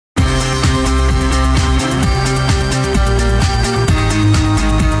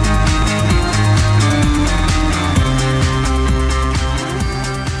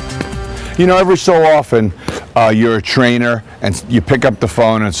You know, every so often you're a trainer and you pick up the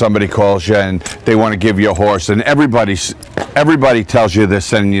phone and somebody calls you and they want to give you a horse, and everybody tells you they're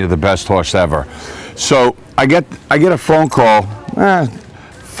sending you the best horse ever. So I get a phone call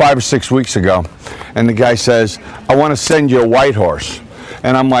 5 or 6 weeks ago, and the guy says, I want to send you a white horse.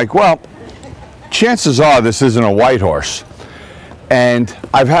 And I'm like, well, chances are this isn't a white horse. And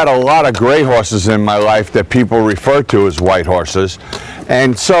I've had a lot of gray horses in my life that people refer to as white horses.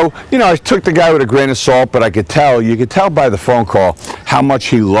 And so, you know, I took the guy with a grain of salt, but you could tell by the phone call how much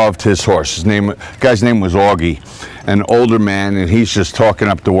he loved his horse. Guy's name was Augie, an older man, and he's just talking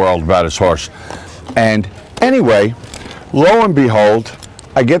up the world about his horse. And anyway, lo and behold,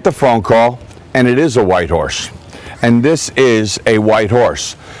 I get the phone call, and it is a white horse. And this is a white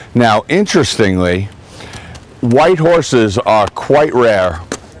horse. Now, interestingly, white horses are quite rare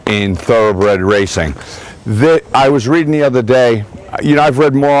in thoroughbred racing. I was reading the other day, you know, I've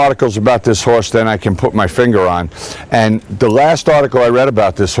read more articles about this horse than I can put my finger on. And the last article I read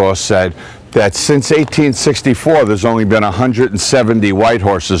about this horse said that since 1864, there's only been 170 white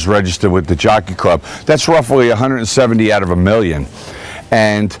horses registered with the Jockey Club. That's roughly 170 out of 1 million.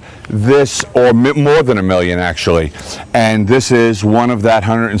 And this, or more than 1 million actually, and this is one of that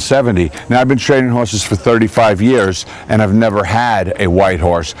 170. Now, I've been training horses for 35 years and I've never had a white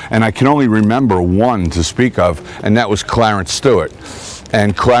horse, and I can only remember one to speak of, and that was Clarence Stewart.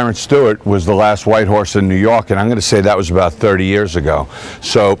 And Clarence Stewart was the last white horse in New York, and I'm going to say that was about 30 years ago.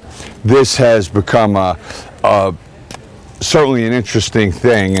 So this has become certainly an interesting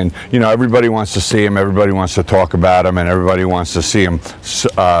thing, and you know, everybody wants to see him, everybody wants to talk about him, and everybody wants to see him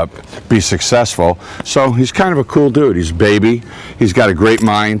be successful. So he's kind of a cool dude. He's a baby, he's got a great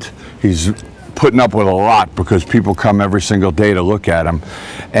mind, he's putting up with a lot because people come every single day to look at him,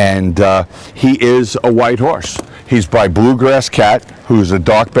 and he is a white horse. He's by Bluegrass Cat, who's a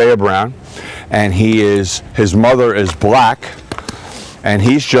dark bay of brown, and his mother is black, and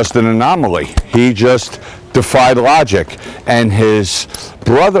he's just an anomaly. He just defied logic. And his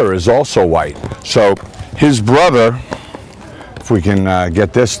brother is also white. So his brother, if we can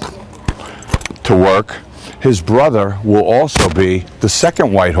get this to work, his brother will also be the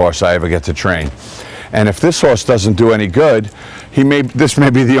second white horse I ever get to train. And if this horse doesn't do any good, this may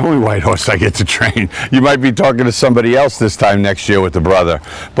be the only white horse I get to train. You might be talking to somebody else this time next year with the brother.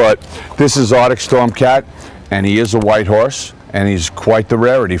 But this is Artic Storm Cat, and he is a white horse, and he's quite the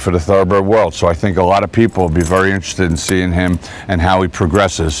rarity for the thoroughbred world. So I think a lot of people will be very interested in seeing him and how he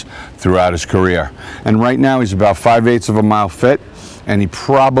progresses throughout his career. And right now he's about 5/8 of a mile fit, and he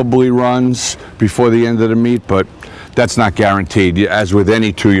probably runs before the end of the meet, but that's not guaranteed. As with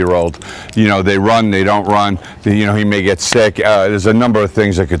any 2-year-old, you know, they run, they don't run, you know, he may get sick. There's a number of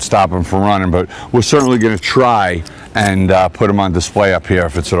things that could stop him from running, but we're certainly going to try and put him on display up here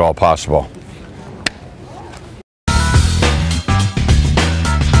if it's at all possible.